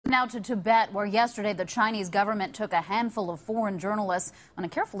Now to Tibet, where yesterday the Chinese government took a handful of foreign journalists on a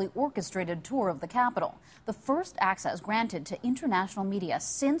carefully orchestrated tour of the capital. The first access granted to international media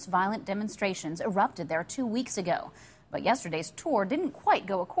since violent demonstrations erupted there 2 weeks ago. But yesterday's tour didn't quite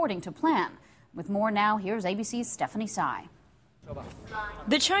go according to plan. With more now, here's ABC's Stephanie Tsai.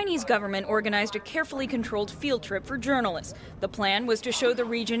 The Chinese government organized a carefully controlled field trip for journalists. The plan was to show the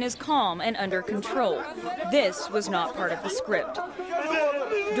region is calm and under control. This was not part of the script.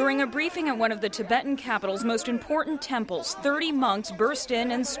 During a briefing at one of the Tibetan capital's most important temples, 30 monks burst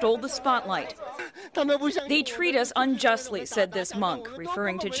in and stole the spotlight. They treat us unjustly, said this monk,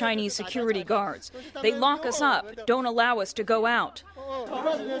 referring to Chinese security guards. They lock us up, don't allow us to go out.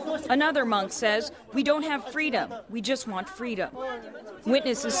 Another monk says, we don't have freedom, we just want freedom.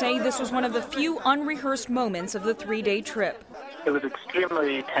 Witnesses say this was one of the few unrehearsed moments of the 3-day trip. It was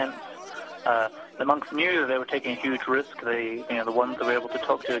extremely tense. The monks knew that they were taking a huge risk. The ones that were able to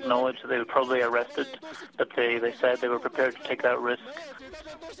talk to acknowledged that they were probably arrested, but they said they were prepared to take that risk.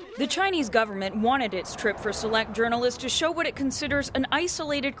 The Chinese government wanted its trip for select journalists to show what it considers an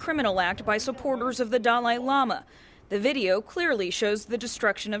isolated criminal act by supporters of the Dalai Lama. The video clearly shows the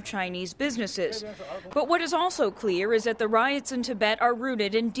destruction of Chinese businesses. But what is also clear is that the riots in Tibet are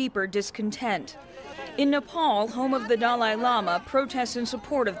rooted in deeper discontent. In Nepal, home of the Dalai Lama, protests in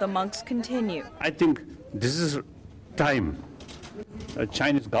support of the monks continue. I think this is time. The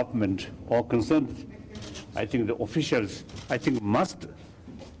Chinese government or concerned, I think the officials, must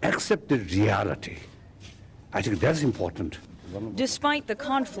accept the reality. I think that's important. Despite the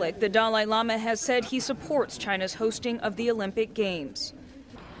conflict, the Dalai Lama has said he supports China's hosting of the Olympic Games.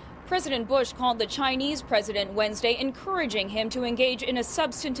 President Bush called the Chinese president Wednesday, encouraging him to engage in a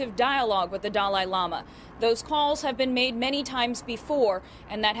substantive dialogue with the Dalai Lama. Those calls have been made many times before,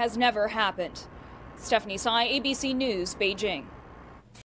 and that has never happened. Stephanie Tsai, ABC News, Beijing.